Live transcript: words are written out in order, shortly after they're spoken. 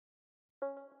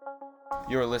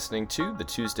You're listening to the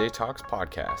Tuesday Talks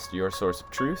podcast, your source of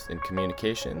truth in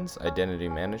communications, identity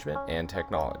management, and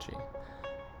technology.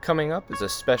 Coming up is a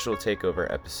special takeover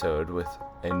episode with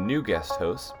a new guest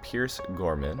host, Pierce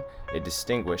Gorman, a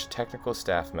distinguished technical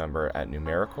staff member at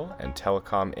Numeracle and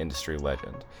telecom industry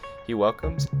legend. He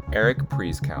welcomes Eric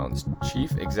Priezkalns,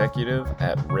 Chief Executive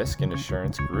at Risk and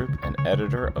Assurance Group and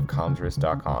editor of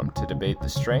CommsRisk.com, to debate the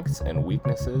strengths and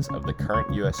weaknesses of the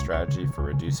current U.S. strategy for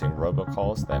reducing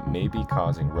robocalls that may be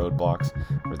causing roadblocks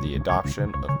for the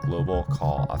adoption of global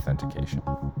call authentication.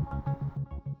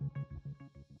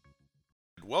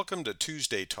 Welcome to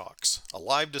Tuesday Talks, a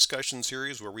live discussion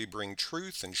series where we bring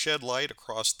truth and shed light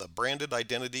across the branded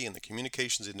identity in the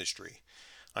communications industry.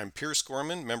 I'm Pierce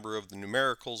Gorman, member of the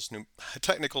Numeracle's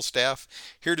technical staff,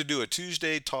 here to do a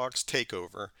Tuesday Talks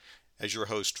takeover as your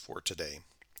host for today.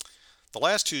 The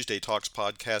last Tuesday Talks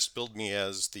podcast billed me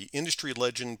as the industry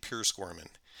legend Pierce Gorman.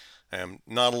 I am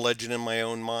not a legend in my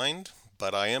own mind,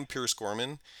 but I am Pierce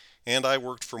Gorman, and I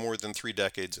worked for more than 3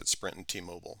 decades at Sprint and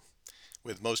T-Mobile,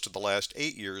 with most of the last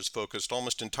 8 years focused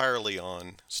almost entirely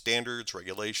on standards,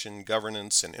 regulation,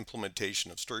 governance, and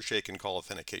implementation of stir-shake and call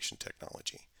authentication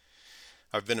technology.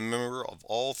 I've been a member of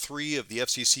all 3 of the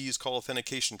FCC's Call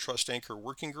Authentication Trust Anchor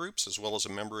working groups, as well as a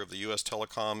member of the U.S.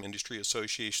 Telecom Industry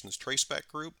Association's Traceback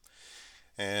Group,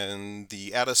 and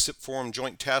the ATA-SIP Forum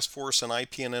Joint Task Force on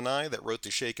IP&NI that wrote the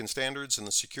Shaken Standards, and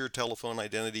the Secure Telephone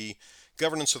Identity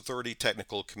Governance Authority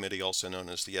Technical Committee, also known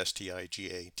as the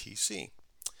STIGATC.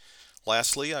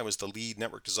 Lastly, I was the lead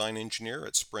network design engineer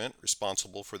at Sprint,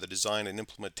 responsible for the design and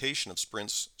implementation of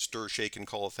Sprint's stir, shake, and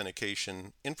call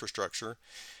authentication infrastructure,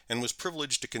 and was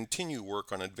privileged to continue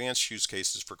work on advanced use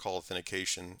cases for call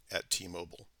authentication at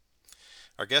T-Mobile.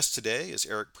 Our guest today is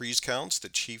Eric Priezkalns, the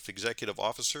Chief Executive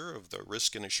Officer of the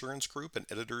Risk and Assurance Group and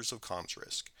editors of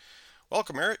CommsRisk.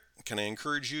 Welcome, Eric. Can I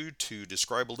encourage you to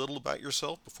describe a little about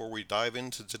yourself before we dive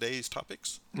into today's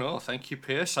topics? Well, thank you,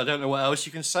 Pierce. I don't know what else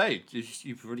you can say.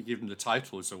 You've already given the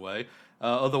titles away.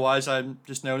 Otherwise, I'm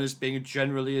just known as being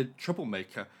generally a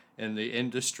troublemaker in the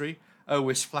industry,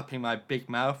 always flapping my big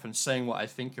mouth and saying what I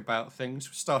think about things.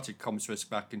 We started CommsRisk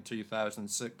back in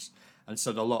 2006 and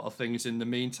said a lot of things in the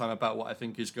meantime about what I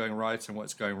think is going right and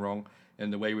what's going wrong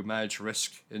in the way we manage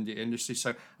risk in the industry.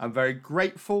 So I'm very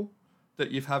grateful that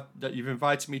you've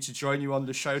invited me to join you on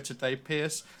the show today,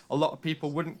 Pierce. A lot of people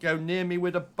wouldn't go near me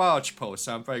with a barge pole,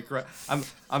 so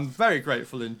I'm very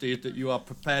grateful indeed that you are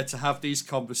prepared to have these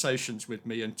conversations with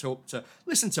me and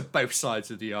listen to both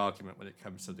sides of the argument when it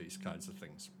comes to these kinds of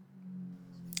things.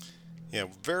 Yeah,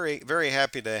 very, very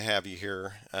happy to have you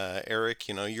here, Eric.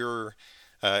 You know, you're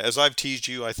as I've teased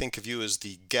you, I think of you as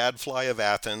the gadfly of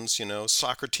Athens. You know,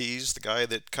 Socrates, the guy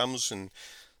that comes and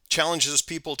challenges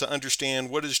people to understand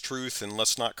what is truth and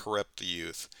let's not corrupt the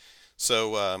youth.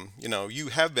 So, you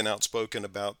have been outspoken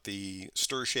about the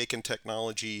stir-shaken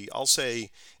technology, I'll say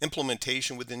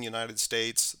implementation within the United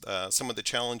States, some of the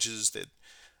challenges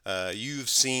that you've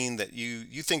seen that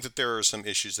you think that there are some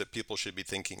issues that people should be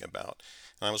thinking about.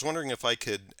 And I was wondering if I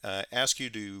could ask you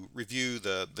to review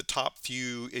the top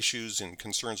few issues and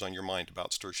concerns on your mind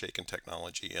about stir-shaken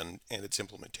technology and its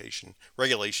implementation,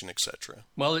 regulation, etc.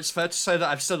 Well, it's fair to say that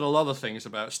I've said a lot of things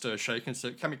about stir-shaken, so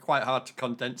it can be quite hard to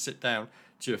condense it down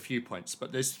to a few points.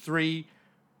 But there's 3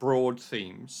 broad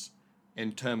themes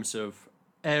in terms of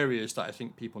areas that I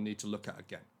think people need to look at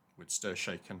again with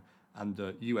stir-shaken and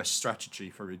the US strategy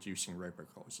for reducing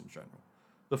robocalls in general.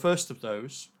 The first of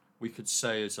those we could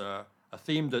say is a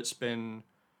theme that's been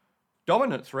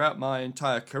dominant throughout my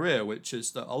entire career, which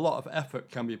is that a lot of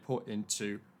effort can be put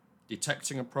into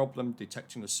detecting a problem,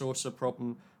 detecting the source of a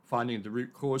problem, finding the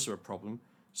root cause of a problem.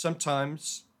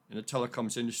 Sometimes, in the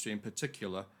telecoms industry in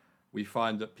particular, we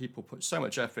find that people put so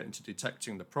much effort into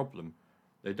detecting the problem,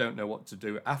 they don't know what to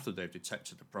do after they've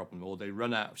detected the problem, or they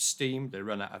run out of steam, they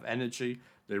run out of energy,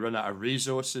 they run out of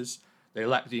resources, they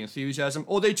lack the enthusiasm,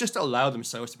 or they just allow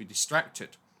themselves to be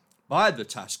distracted by the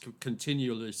task of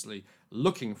continuously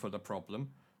looking for the problem,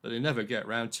 that they never get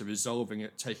around to resolving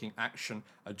it, taking action,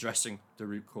 addressing the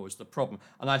root cause of the problem.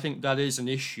 And I think that is an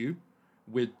issue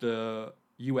with the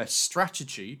US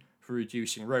strategy for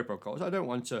reducing robocalls. I don't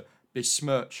want to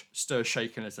besmirch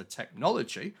stir-shaken as a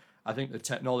technology. I think the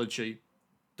technology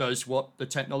does what the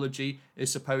technology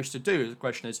is supposed to do. The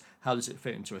question is, how does it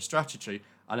fit into a strategy?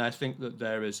 And I think that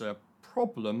there is a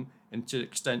problem to the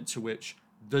extent to which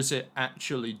does it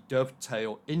actually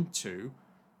dovetail into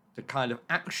the kind of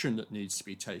action that needs to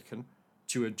be taken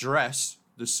to address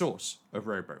the source of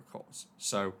robocalls.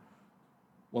 So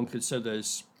one could say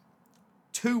there's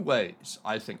 2 ways,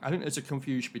 I think there's a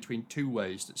confusion between 2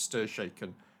 ways that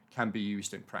stir-shaken can be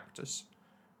used in practice.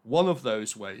 one of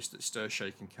those ways that stir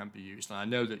shaking can be used, and I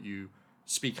know that you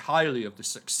speak highly of the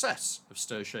success of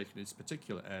stir shaking in this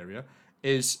particular area,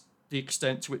 is the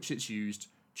extent to which it's used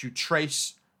to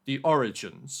trace the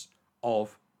origins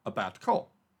of a bad call.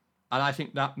 And I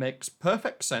think that makes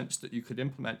perfect sense that you could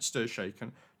implement stir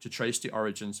shaken to trace the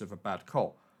origins of a bad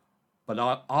call. But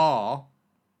are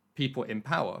people in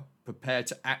power prepared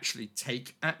to actually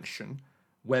take action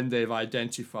when they've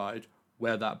identified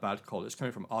where that bad call is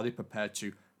coming from? Are they prepared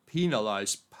to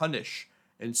penalize, punish,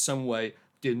 in some way,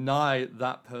 deny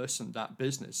that person, that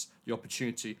business, the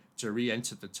opportunity to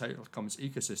re-enter the telecoms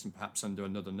ecosystem, perhaps under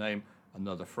another name,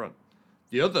 another front?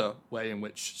 The other way in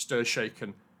which stir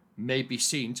shaken may be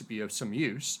seen to be of some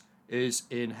use is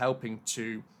in helping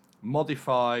to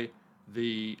modify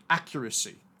the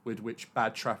accuracy with which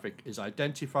bad traffic is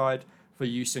identified for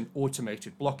use in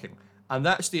automated blocking. And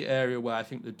that's the area where I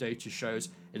think the data shows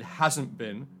it hasn't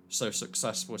been so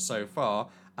successful so far.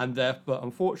 And therefore,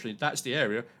 unfortunately, that's the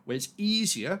area where it's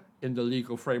easier in the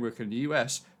legal framework in the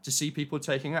US to see people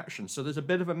taking action. So there's a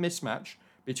bit of a mismatch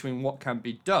between what can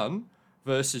be done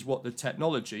versus what the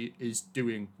technology is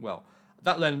doing well.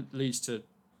 That then leads to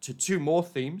two more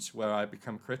themes where I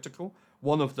become critical.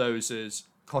 One of those is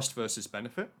cost versus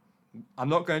benefit. I'm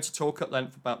not going to talk at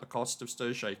length about the cost of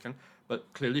stir shaken,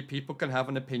 but clearly people can have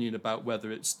an opinion about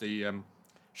whether it's the,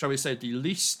 shall we say, the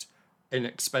least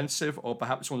inexpensive or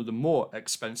perhaps one of the more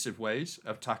expensive ways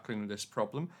of tackling this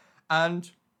problem. And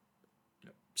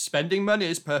spending money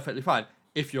is perfectly fine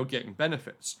if you're getting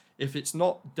benefits. If it's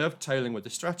not dovetailing with the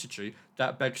strategy,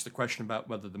 that begs the question about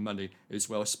whether the money is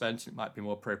well spent. It might be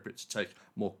more appropriate to take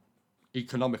more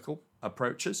economical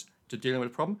approaches to dealing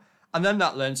with the problem. And then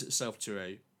that lends itself to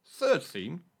a third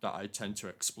theme that I tend to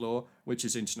explore, which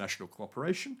is international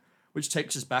cooperation, which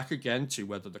takes us back again to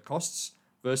whether the costs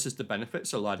versus the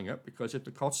benefits are lining up, because if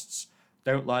the costs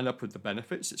don't line up with the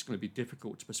benefits, it's going to be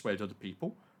difficult to persuade other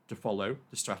people to follow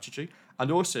the strategy.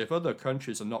 And also, if other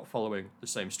countries are not following the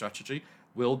same strategy,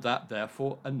 will that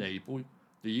therefore enable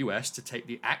the US to take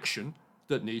the action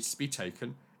that needs to be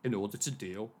taken in order to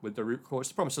deal with the root cause of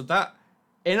the problem? So that,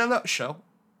 in a nutshell,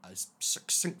 as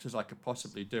succinct as I could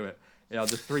possibly do it, are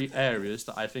the three areas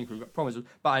that I think we've got problems with.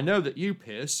 But I know that you,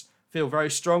 Pierce, feel very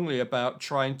strongly about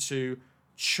trying to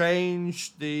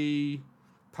change the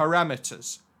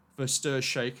parameters for stir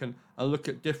shaken and look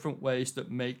at different ways that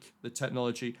make the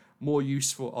technology more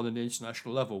useful on an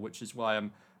international level, which is why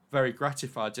I'm very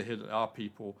gratified to hear that there are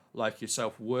people like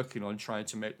yourself working on trying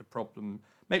to make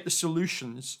the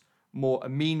solutions more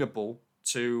amenable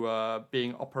to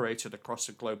being operated across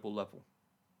a global level.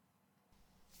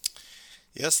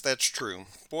 Yes, that's true.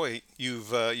 Boy,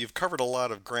 you've covered a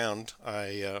lot of ground.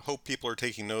 I hope people are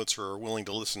taking notes or are willing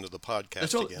to listen to the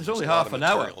podcast again. There's only half an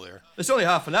hour. There's only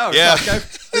half an hour. Yeah.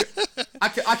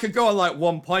 I could go on like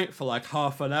one point for like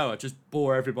half an hour, just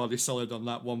bore everybody solid on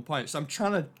that one point. So I'm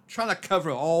trying to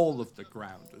cover all of the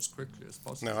ground as quickly as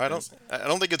possible. No, I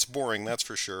don't think it's boring, that's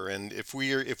for sure. And if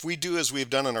we do as we've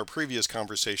done in our previous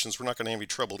conversations, we're not going to have any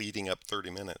trouble eating up 30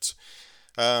 minutes.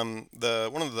 One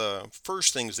of the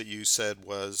first things that you said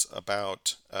was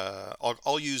about,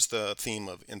 I'll use the theme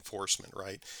of enforcement,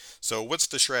 right? So what's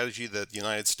the strategy that the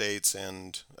United States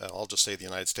and I'll just say the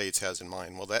United States has in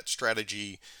mind? Well, that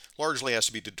strategy largely has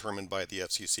to be determined by the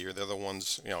FCC, or they're the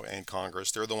ones, and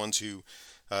Congress. They're the ones who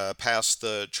passed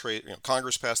the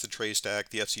Congress passed the Trace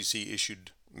Act. The FCC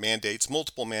issued mandates,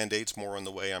 multiple mandates, more on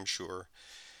the way, I'm sure.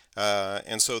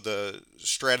 And so the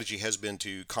strategy has been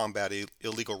to combat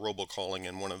illegal robocalling,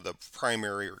 and one of the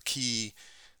primary or key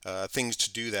things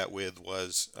to do that with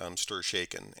was stir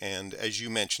shaken. And as you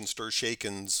mentioned, stir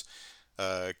shaken's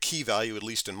key value, at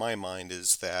least in my mind,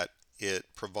 is that it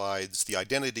provides the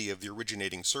identity of the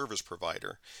originating service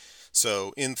provider.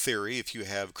 So in theory, if you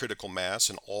have critical mass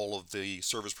and all of the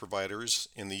service providers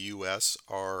in the US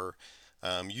are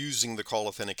using the call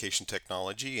authentication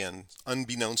technology, and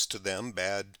unbeknownst to them,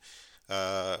 bad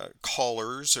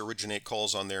callers originate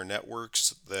calls on their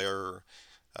networks. They're,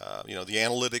 the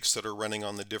analytics that are running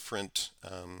on the different,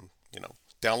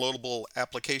 downloadable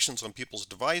applications on people's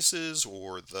devices,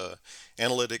 or the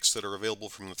analytics that are available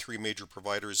from the three major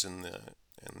providers in the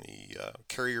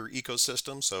carrier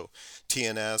ecosystem. So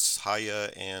TNS, Haya,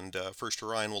 and First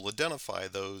Orion will identify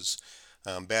those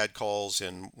bad calls,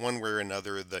 and one way or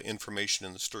another, the information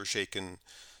in the stir shaken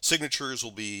signatures will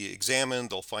be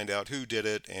examined. They'll find out who did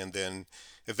it, and then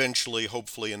eventually,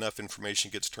 hopefully, enough information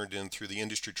gets turned in through the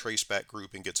Industry Traceback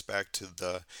Group and gets back to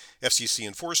the FCC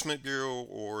Enforcement Bureau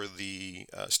or the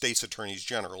state's attorneys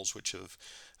generals, which have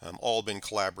all been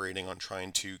collaborating on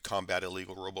trying to combat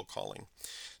illegal robocalling.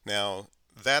 Now,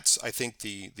 that's, I think,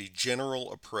 the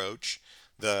general approach.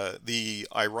 The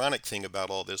ironic thing about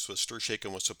all this was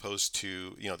StirShaken was supposed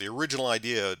to, the original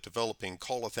idea of developing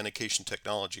call authentication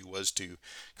technology was to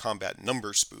combat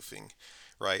number spoofing,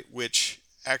 right? Which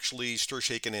actually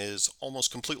StirShaken is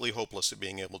almost completely hopeless at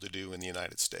being able to do in the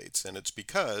United States. And it's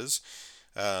because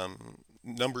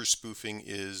number spoofing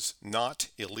is not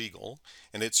illegal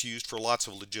and it's used for lots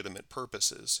of legitimate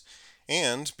purposes.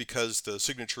 And because the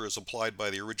signature is applied by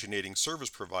the originating service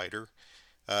provider,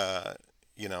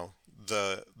 you know,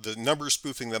 the number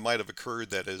spoofing that might have occurred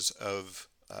that is of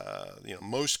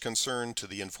most concern to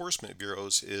the enforcement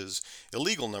bureaus is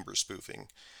illegal number spoofing.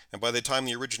 And by the time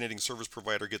the originating service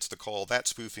provider gets the call, that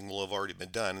spoofing will have already been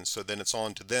done. And so then it's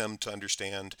on to them to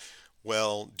understand,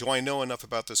 well, do I know enough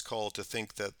about this call to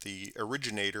think that the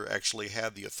originator actually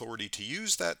had the authority to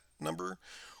use that number?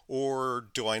 Or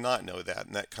do I not know that?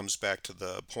 And that comes back to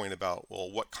the point about, well,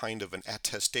 what kind of an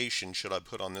attestation should I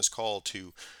put on this call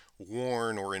to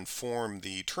warn or inform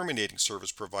the terminating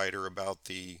service provider about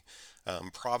the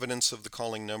provenance of the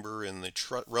calling number and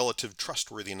the relative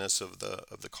trustworthiness of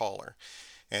the caller.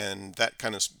 And that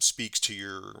kind of speaks to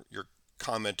your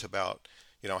comment about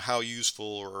how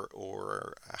useful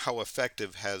or how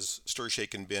effective has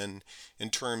StirShaken been in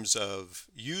terms of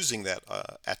using that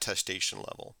attestation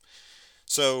level.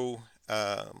 So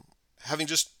having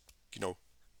just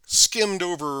skimmed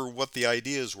over what the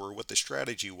ideas were, what the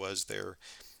strategy was there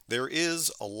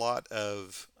is a lot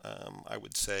of I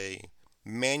would say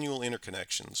manual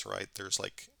interconnections, right? There's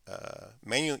like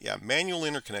manual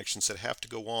interconnections that have to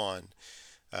go on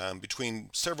between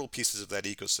several pieces of that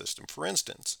ecosystem. For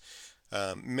instance,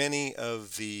 many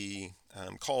of the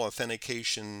call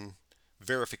authentication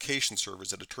verification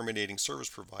servers at a terminating service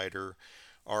provider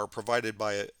are provided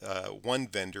by one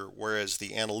vendor, whereas the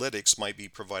analytics might be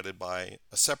provided by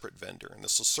a separate vendor. And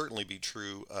this will certainly be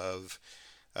true of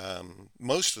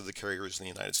most of the carriers in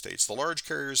the United States. The large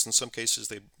carriers, in some cases,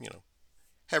 they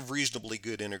have reasonably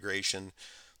good integration.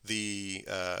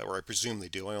 Or I presume they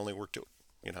do. I only worked at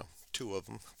two of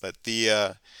them, but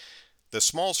the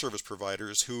small service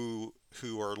providers who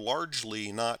are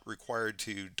largely not required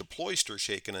to deploy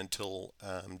StirShaken until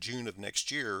June of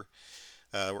next year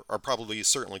are probably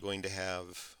certainly going to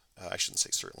have. I shouldn't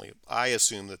say certainly. I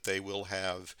assume that they will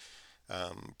have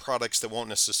products that won't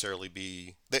necessarily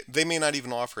be. They may not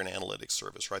even offer an analytics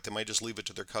service, right? They might just leave it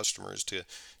to their customers to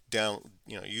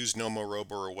use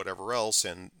Numeracle or whatever else,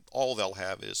 and all they'll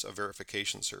have is a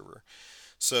verification server.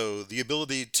 So the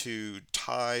ability to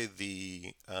tie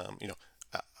the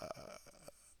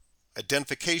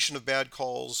identification of bad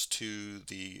calls to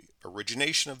the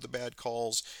origination of the bad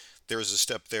calls, there's a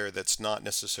step there that's not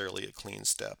necessarily a clean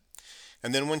step.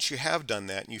 And then once you have done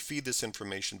that and you feed this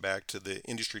information back to the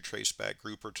Industry Traceback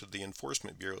Group or to the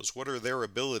enforcement bureaus, what are their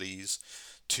abilities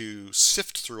to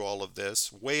sift through all of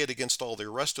this, weigh it against all the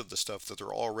rest of the stuff that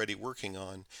they're already working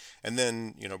on, and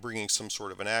then bringing some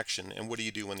sort of an action? And what do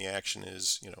you do when the action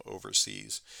is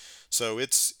overseas? So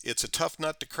it's a tough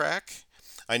nut to crack.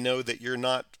 I know that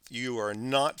you are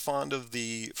not fond of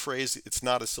the phrase "it's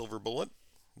not a silver bullet,"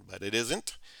 but it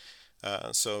isn't.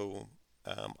 So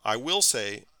I will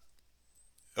say,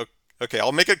 okay,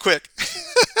 I'll make it quick.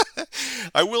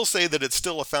 I will say that it's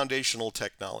still a foundational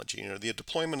technology. The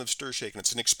deployment of StirShaken,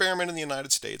 it's an experiment in the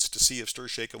United States to see if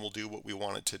StirShaken will do what we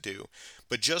want it to do.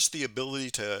 But just the ability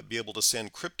to be able to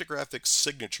send cryptographic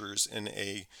signatures in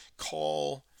a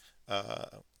call,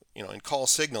 in call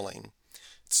signaling,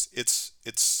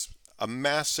 it's a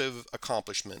massive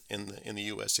accomplishment in the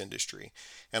U.S. industry.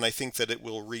 And I think that it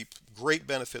will reap great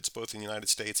benefits both in the United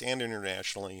States and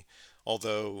internationally,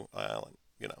 although,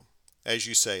 as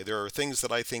you say, there are things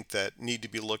that I think that need to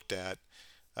be looked at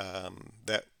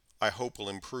that I hope will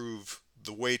improve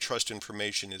the way trust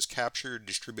information is captured,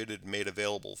 distributed, and made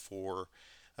available for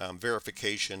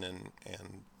verification and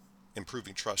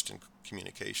improving trust in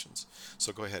communications.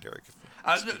 So go ahead, Eric.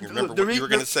 If you remember what you were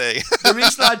going to say. The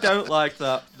reason I don't like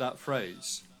that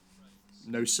phrase,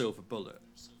 "no silver bullet,"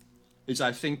 is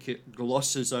I think it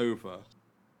glosses over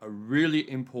a really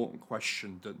important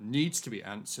question that needs to be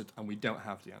answered, and we don't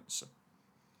have the answer.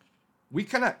 We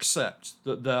can accept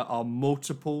that there are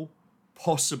multiple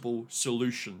possible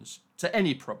solutions to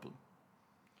any problem,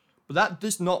 but that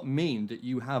does not mean that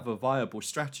you have a viable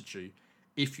strategy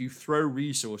if you throw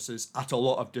resources at a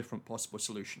lot of different possible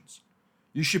solutions.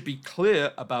 You should be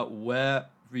clear about where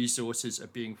resources are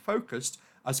being focused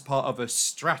as part of a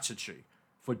strategy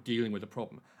for dealing with a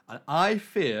problem. And I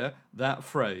fear that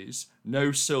phrase,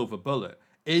 "no silver bullet,"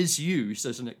 is used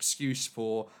as an excuse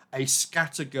for a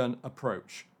scattergun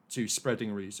approach to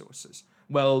spreading resources,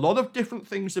 where a lot of different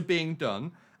things are being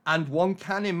done, And one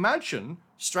can imagine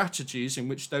strategies in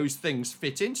which those things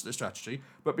fit into the strategy,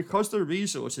 but because the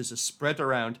resources are spread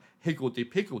around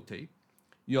higgledy-piggledy,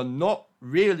 you're not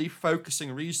really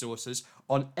focusing resources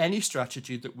on any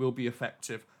strategy that will be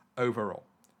effective overall.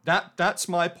 That's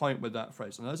my point with that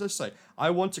phrase. And as I say,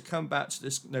 I want to come back to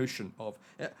this notion of,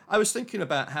 I was thinking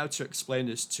about how to explain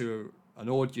this to an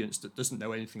audience that doesn't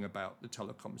know anything about the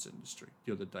telecoms industry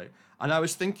the other day. And I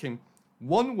was thinking,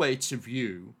 one way to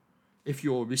view, if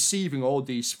you're receiving all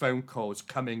these phone calls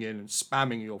coming in and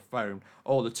spamming your phone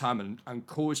all the time and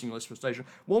causing all this frustration,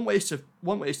 one way is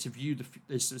to view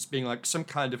this as being like some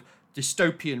kind of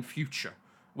dystopian future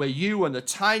where you and a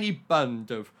tiny band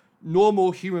of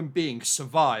normal human beings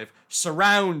survive,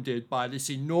 surrounded by this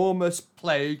enormous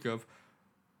plague of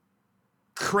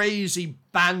crazy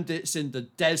bandits in the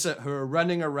desert who are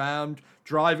running around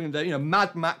driving the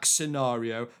Mad Max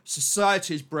scenario.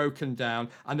 Society's broken down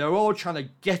and they're all trying to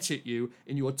get at you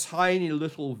in your tiny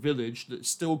little village that's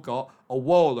still got a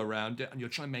wall around it, and you're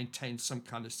trying to maintain some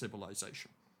kind of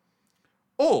civilization.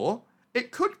 Or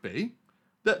it could be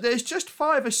that there's just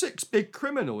 5 or 6 big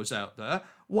criminals out there.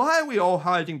 Why are we all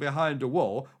hiding behind a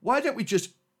wall? Why don't we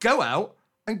just go out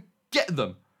and get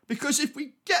them? Because if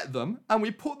we get them and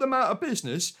we put them out of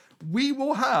business, we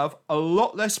will have a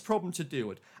lot less problem to deal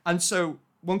with. And so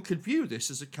one could view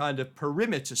this as a kind of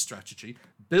perimeter strategy,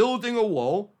 building a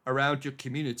wall around your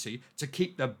community to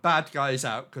keep the bad guys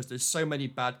out because there's so many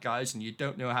bad guys and you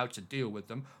don't know how to deal with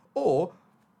them. Or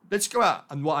let's go out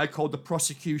and what I call the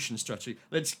prosecution strategy.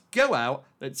 Let's go out,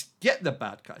 let's get the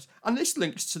bad guys. And this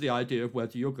links to the idea of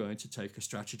whether you're going to take a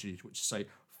strategy which is, say,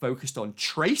 focused on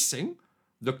tracing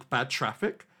the bad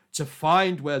traffic to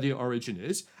find where the origin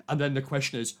is. And then the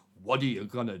question is, what are you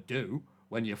going to do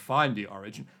when you find the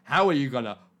origin? How are you going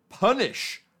to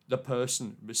punish the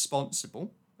person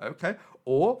responsible? Okay.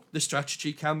 Or the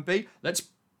strategy can be, let's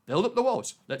build up the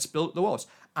walls. Let's build up the walls.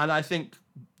 And I think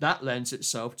that lends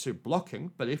itself to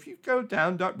blocking. But if you go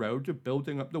down that road of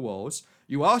building up the walls,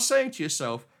 you are saying to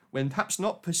yourself, when perhaps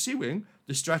not pursuing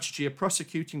the strategy of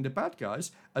prosecuting the bad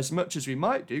guys as much as we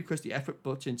might do, because the effort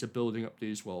put into building up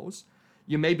these walls,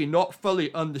 you may be not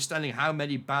fully understanding how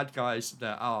many bad guys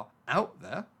there are out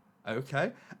there,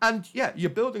 okay? And yeah, you're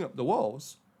building up the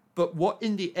walls, but what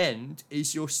in the end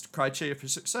is your criteria for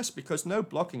success? Because no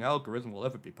blocking algorithm will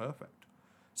ever be perfect.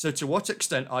 So to what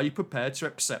extent are you prepared to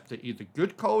accept that either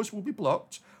good calls will be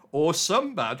blocked or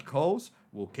some bad calls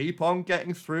will keep on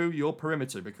getting through your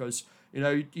perimeter? Because,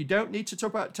 you don't need to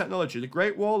talk about technology. The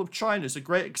Great Wall of China is a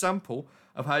great example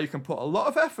of how you can put a lot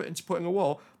of effort into putting a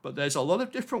wall, but there's a lot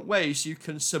of different ways you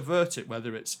can subvert it,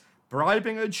 whether it's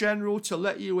bribing a general to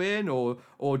let you in or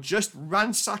just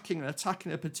ransacking and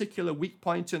attacking a particular weak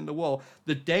point in the wall.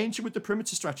 The danger with the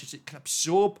perimeter strategy is it can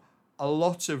absorb a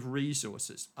lot of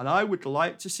resources. And I would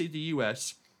like to see the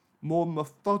US more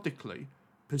methodically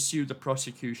pursue the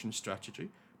prosecution strategy,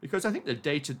 because I think the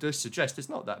data does suggest there's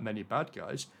not that many bad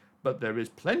guys, but there is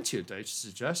plenty of data to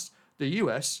suggest the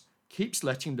US keeps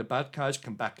letting the bad guys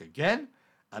come back again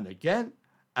and again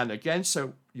and again.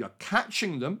 So you're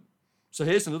catching them. So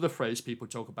here's another phrase people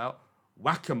talk about,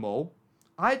 whack-a-mole.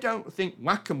 I don't think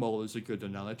whack-a-mole is a good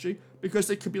analogy because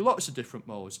there could be lots of different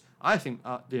moles. I think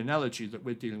the analogy that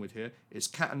we're dealing with here is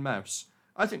cat and mouse.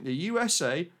 I think the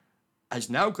USA has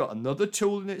now got another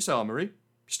tool in its armory,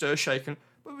 stir shaken,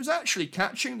 but was actually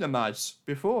catching the mice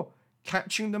before.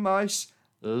 Catching the mice,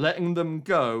 letting them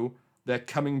go, they're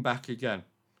coming back again.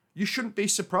 You shouldn't be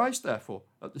surprised, therefore,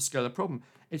 at the scale of the problem.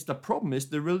 The problem is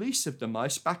the release of the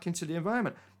mice back into the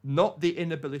environment, not the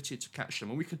inability to catch them.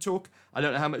 And we can talk, I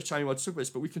don't know how much time you want to talk about this,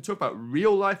 but we can talk about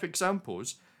real-life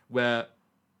examples where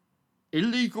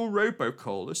illegal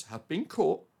robocallers have been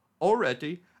caught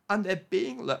already and they're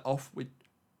being let off with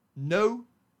no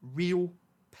real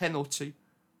penalty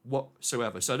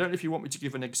whatsoever. So I don't know if you want me to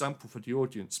give an example for the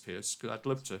audience, Pierce, because I'd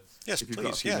love to. Yes, if you've please.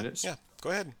 Got a few minutes. Yeah, go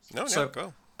ahead. No,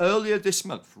 go. Earlier this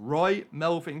month, Roy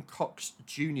Melvin Cox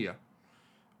Jr.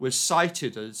 was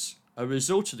cited as a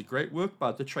result of the great work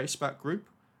by the Traceback Group,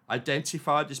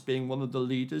 identified as being one of the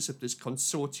leaders of this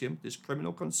consortium, this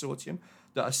criminal consortium,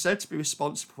 that are said to be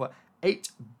responsible for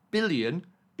 8 billion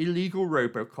illegal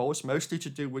robocalls, mostly to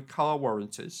do with car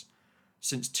warranties,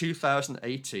 since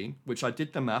 2018, which I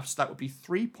did the maths, that would be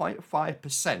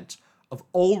 3.5% of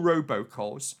all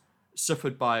robocalls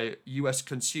suffered by US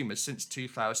consumers since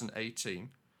 2018.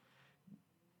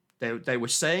 They were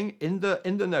saying in the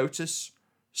notice,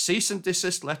 cease and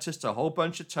desist letters to a whole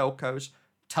bunch of telcos,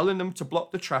 telling them to block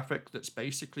the traffic that's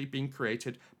basically been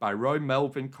created by Roy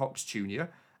Melvin Cox Jr.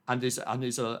 and his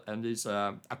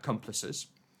accomplices,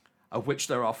 of which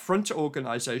there are front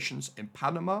organizations in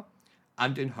Panama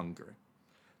and in Hungary.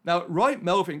 Now, Roy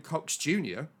Melvin Cox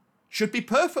Jr. should be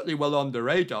perfectly well on the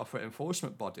radar for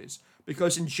enforcement bodies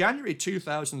because in January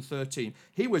 2013,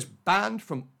 he was banned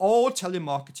from all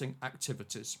telemarketing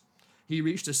activities. He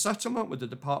reached a settlement with the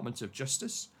Department of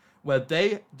Justice where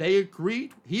he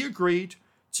agreed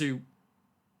to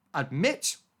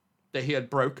admit that he had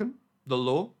broken the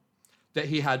law, that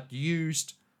he had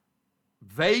used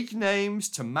vague names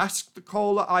to mask the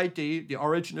caller ID, the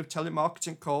origin of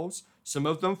telemarketing calls, some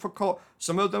of them for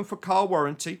car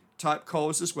warranty type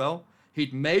calls as well.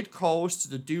 He'd made calls to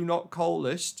the do not call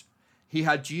list. He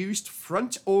had used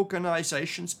front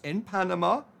organizations in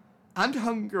Panama and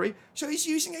Hungary. So he's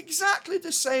using exactly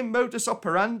the same modus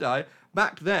operandi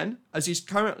back then as he's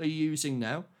currently using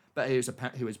now. But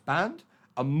he was banned.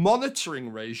 A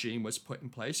monitoring regime was put in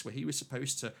place where he was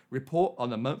supposed to report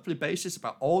on a monthly basis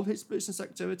about all his business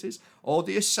activities, all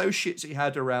the associates he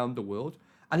had around the world.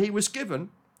 And he was given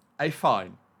a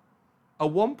fine, a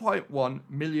 $1.1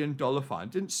 million fine.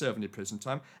 Didn't serve any prison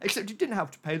time, except he didn't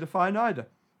have to pay the fine either.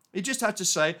 He just had to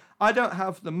say, I don't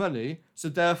have the money, so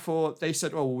therefore they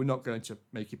said, oh, well, we're not going to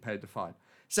make you pay the fine.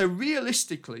 So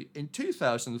realistically, in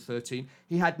 2013,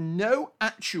 he had no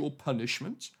actual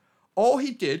punishment. All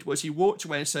he did was he walked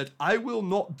away and said, I will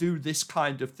not do this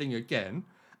kind of thing again,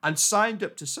 and signed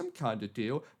up to some kind of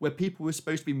deal where people were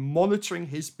supposed to be monitoring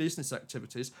his business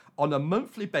activities on a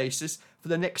monthly basis for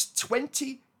the next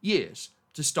 20 years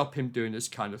to stop him doing this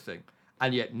kind of thing.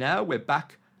 And yet now we're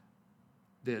back.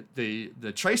 The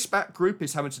Traceback Group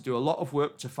is having to do a lot of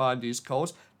work to find these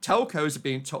calls. Telcos are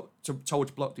being told to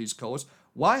block these calls.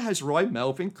 Why has Roy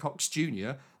Melvin Cox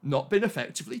Jr. not been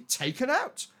effectively taken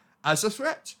out as a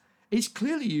threat? He's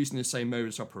clearly using the same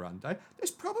modus operandi. There's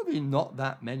probably not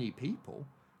that many people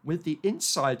with the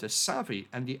insider savvy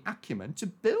and the acumen to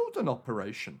build an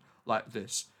operation like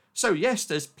this. So yes,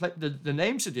 there's the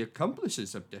names of the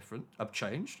accomplices have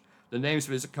changed. The names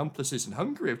of his accomplices in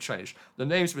Hungary have changed. The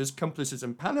names of his accomplices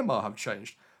in Panama have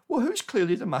changed. Well, who's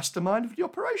clearly the mastermind of the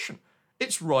operation?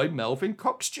 It's Roy Melvin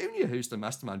Cox Jr. who's the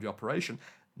mastermind of the operation.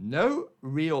 No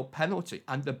real penalty.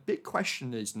 And the big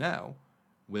question is now,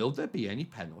 will there be any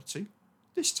penalty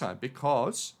this time?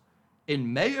 Because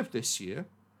in May of this year,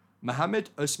 Mohammed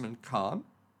Usman Khan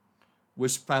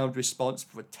was found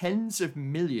responsible for tens of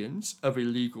millions of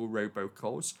illegal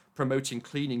robocalls promoting bogus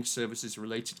cleaning services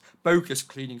related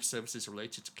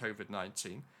to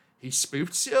COVID-19. He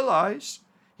spoofed CLIs.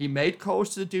 He made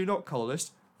calls to the do not call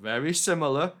list, very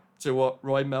similar to what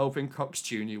Roy Melvin Cox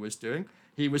Jr. was doing.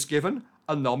 He was given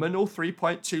a nominal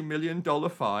 $3.2 million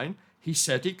fine. He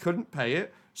said he couldn't pay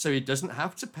it, so he doesn't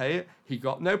have to pay it. He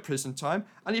got no prison time,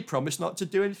 and he promised not to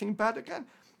do anything bad again.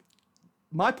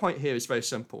 My point here is very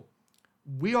simple.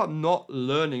 We are not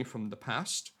learning from the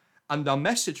past, and our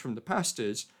message from the past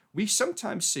is we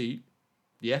sometimes see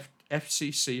the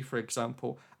FCC, for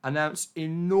example, announce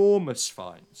enormous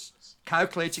fines,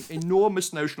 calculating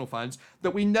enormous notional fines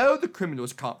that we know the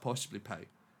criminals can't possibly pay.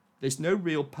 There's no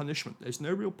real punishment, there's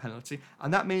no real penalty,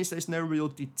 and that means there's no real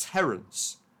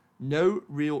deterrence, no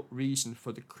real reason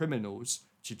for the criminals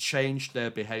to change their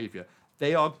behavior.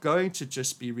 They are going to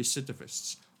just be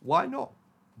recidivists. Why not?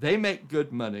 They make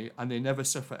good money and they never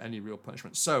suffer any real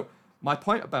punishment. So my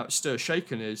point about stir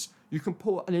shaken is you can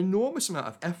pour an enormous amount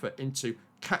of effort into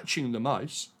catching the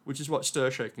mice, which is what stir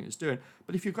shaking is doing.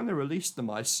 But if you're going to release the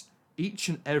mice each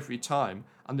and every time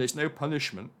and there's no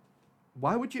punishment,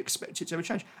 why would you expect it to ever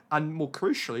change? And more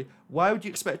crucially, why would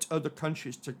you expect other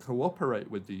countries to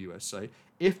cooperate with the USA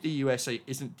if the USA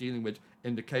isn't dealing with,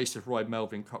 in the case of Roy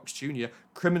Melvin Cox Jr.,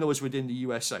 criminals within the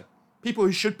USA, people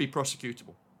who should be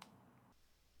prosecutable?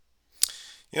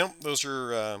 You know, those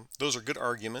are good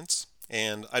arguments,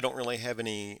 and I don't really have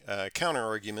any counter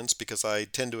arguments because I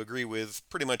tend to agree with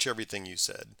pretty much everything you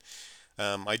said.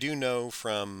 I do know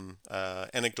from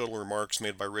anecdotal remarks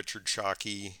made by Richard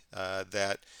Shockey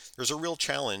that there's a real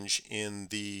challenge in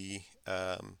the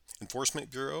Enforcement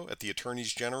Bureau, at the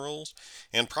Attorneys General's,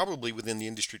 and probably within the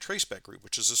Industry Traceback Group,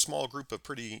 which is a small group of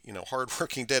pretty,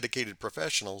 hardworking, dedicated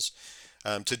professionals,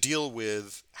 to deal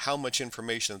with how much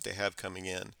information that they have coming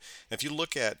in. And if you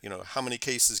look at, how many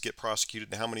cases get prosecuted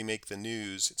and how many make the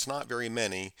news, it's not very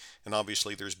many. And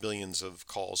obviously there's billions of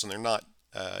calls, and they're not,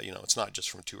 it's not just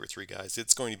from 2 or 3 guys.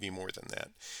 It's going to be more than that.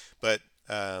 But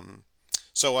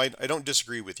so I don't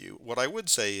disagree with you. What I would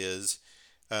say is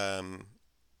there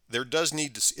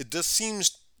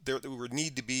would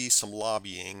need to be some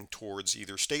lobbying towards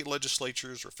either state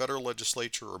legislatures or federal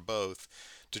legislature or both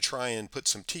to try and put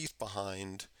some teeth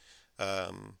behind,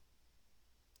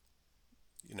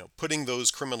 putting those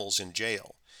criminals in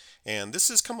jail. And this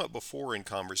has come up before in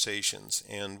conversations,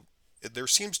 and there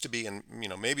seems to be, and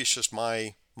maybe it's just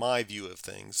my my view of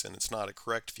things, and it's not a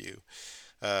correct view,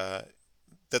 that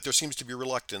there seems to be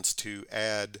reluctance to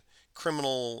add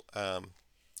criminal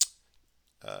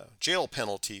jail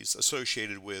penalties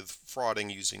associated with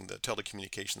frauding using the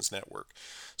telecommunications network.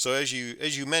 So as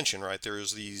you mentioned, right,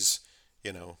 there's these,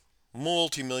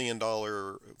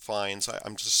 multi-million-dollar fines. I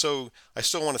still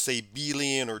want to say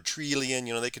billion or trillion.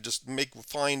 They could just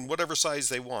fine whatever size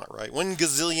they want, right? $1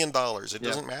 gazillion. It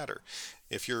doesn't matter.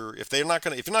 If you're not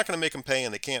gonna make them pay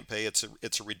and they can't pay, it's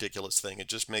a ridiculous thing. It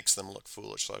just makes them look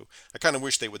foolish. So I kind of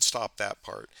wish they would stop that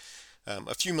part.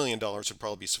 A few $1,000,000 would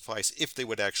probably suffice if they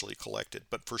would actually collect it.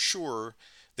 But for sure,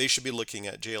 they should be looking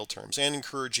at jail terms and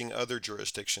encouraging other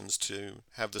jurisdictions to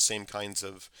have the same kinds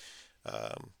of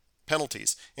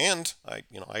penalties. And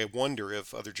I wonder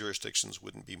if other jurisdictions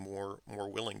wouldn't be more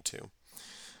willing to.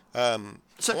 I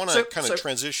want to kind of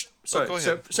transition. Sorry, go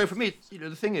ahead. So for me,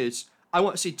 the thing is, I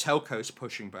want to see telcos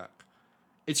pushing back.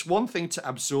 It's one thing to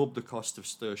absorb the cost of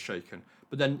STIR/SHAKEN,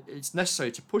 but then it's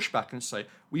necessary to push back and say,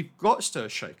 we've got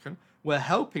STIR/SHAKEN, we're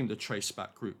helping the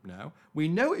Traceback Group now. We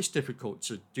know it's difficult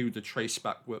to do the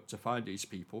Traceback work to find these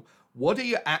people. What are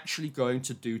you actually going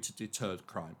to do to deter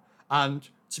crime? And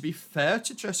to be fair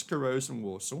to Jessica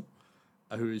Rosenworcel,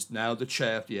 who is now the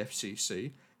chair of the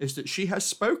FCC, is that she has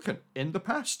spoken in the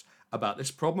past about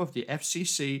this problem of the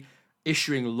FCC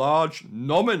issuing large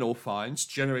nominal fines,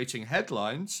 generating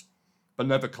headlines, but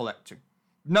never collecting.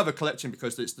 Never collecting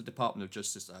because it's the Department of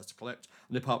Justice that has to collect,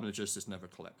 and the Department of Justice never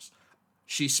collects.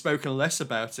 She's spoken less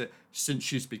about it since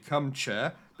she's become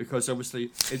chair, because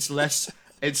obviously it's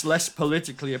less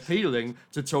politically appealing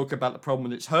to talk about the problem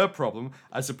when it's her problem,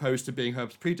 as opposed to being her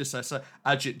predecessor,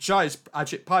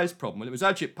 Ajit Pai's problem. When it was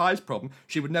Ajit Pai's problem,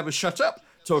 she would never shut up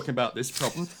talking about this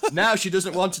problem. Now she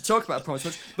doesn't want to talk about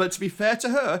problems. But to be fair to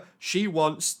her, she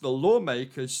wants the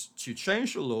lawmakers to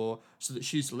change the law so that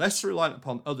she's less reliant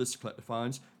upon others to collect the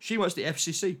fines. She wants the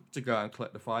FCC to go out and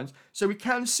collect the fines. So we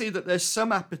can see that there's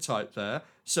some appetite there,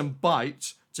 some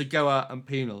bite to go out and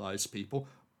penalise people.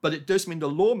 But it does mean the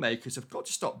lawmakers have got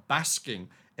to stop basking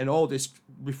in all this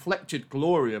reflected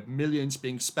glory of millions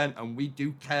being spent, and we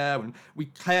do care, and we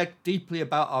care deeply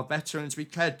about our veterans, we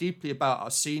care deeply about our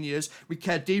seniors, we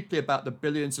care deeply about the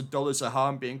billions of dollars of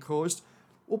harm being caused.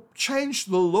 Well, change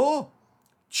the law.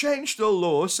 Change the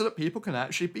law so that people can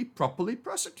actually be properly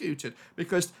prosecuted.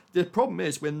 Because the problem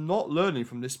is we're not learning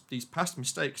from these past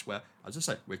mistakes where, as I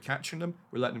say, we're catching them,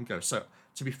 we're letting them go. So,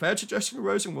 to be fair to Jessica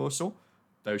Rosenworcel,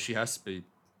 though she has to be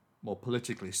more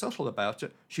politically subtle about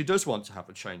it, she does want to have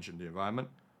a change in the environment.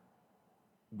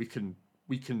 We can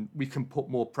put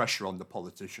more pressure on the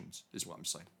politicians, is what I'm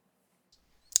saying.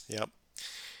 Yep.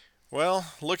 Well,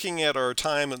 looking at our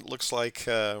time, it looks like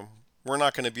we're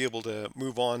not going to be able to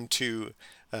move on to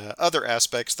other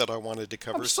aspects that I wanted to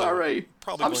cover. I'm sorry.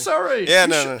 I'm sorry. Yeah,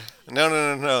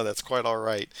 no. That's quite all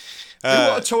right. We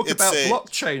want to talk about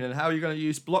blockchain and how you're going to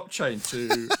use blockchain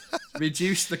to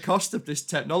reduce the cost of this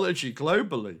technology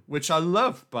globally, which I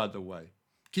love, by the way.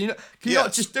 Can you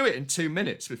not just do it in 2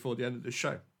 minutes before the end of the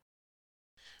show?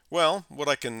 Well, what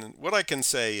I can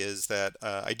say is that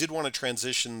I did want to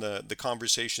transition the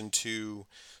conversation to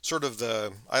sort of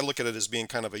I look at it as being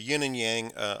kind of a yin and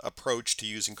yang approach to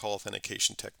using call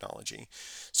authentication technology.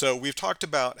 So we've talked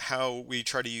about how we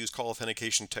try to use call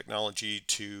authentication technology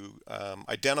to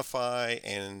identify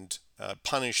and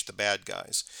punish the bad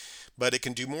guys. But it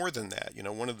can do more than that.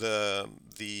 One of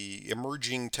the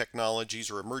emerging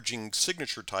technologies or emerging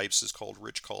signature types is called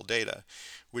rich call data,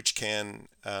 which can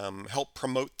help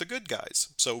promote the good guys.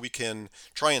 So we can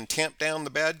try and tamp down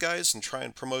the bad guys and try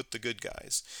and promote the good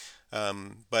guys.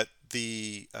 But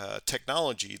the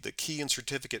technology, the key and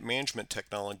certificate management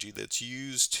technology that's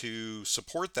used to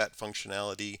support that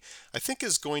functionality, I think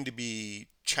is going to be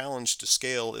challenged to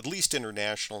scale, at least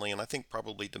internationally, and I think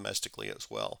probably domestically as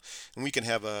well. And we can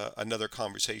have another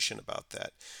conversation about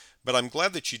that. But I'm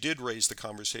glad that you did raise the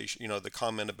conversation, the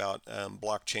comment about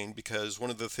blockchain, because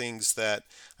one of the things that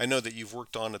I know that you've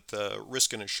worked on at the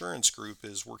Risk and Assurance Group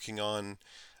is working on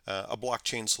a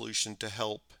blockchain solution to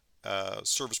help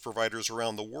service providers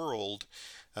around the world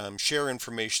share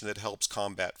information that helps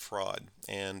combat fraud.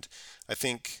 And I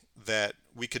think that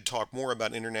we could talk more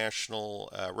about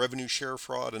international revenue share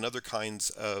fraud and other kinds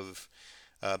of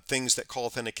things that call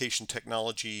authentication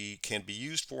technology can be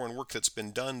used for, and work that's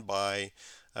been done by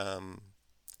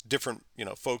different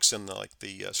folks in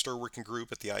the STIR working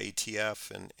group at the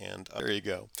IETF, and there you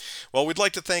go. Well, we'd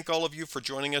like to thank all of you for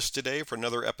joining us today for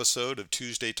another episode of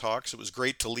Tuesday Talks. It was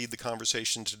great to lead the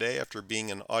conversation today after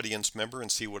being an audience member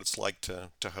and see what it's like to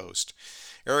host.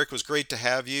 Eric, was great to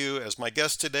have you as my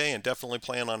guest today, and definitely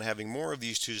plan on having more of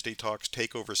these Tuesday Talks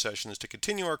takeover sessions to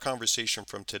continue our conversation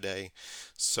from today.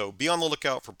 So be on the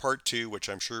lookout for part 2, which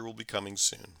I'm sure will be coming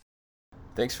soon.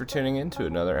 Thanks for tuning in to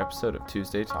another episode of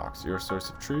Tuesday Talks, your source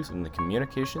of truth in the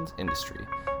communications industry.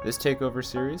 This takeover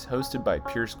series, hosted by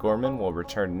Pierce Gorman, will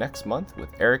return next month with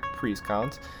Eric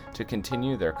Priezkalns to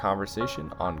continue their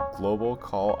conversation on global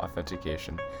call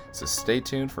authentication. So stay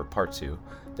tuned for part 2.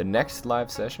 The next live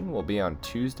session will be on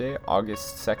Tuesday,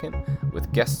 August 2nd,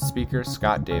 with guest speaker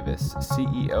Scott Davis,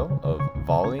 CEO of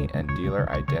Volley and Dealer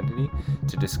Identity,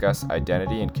 to discuss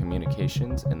identity and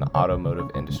communications in the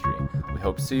automotive industry. We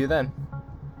hope to see you then.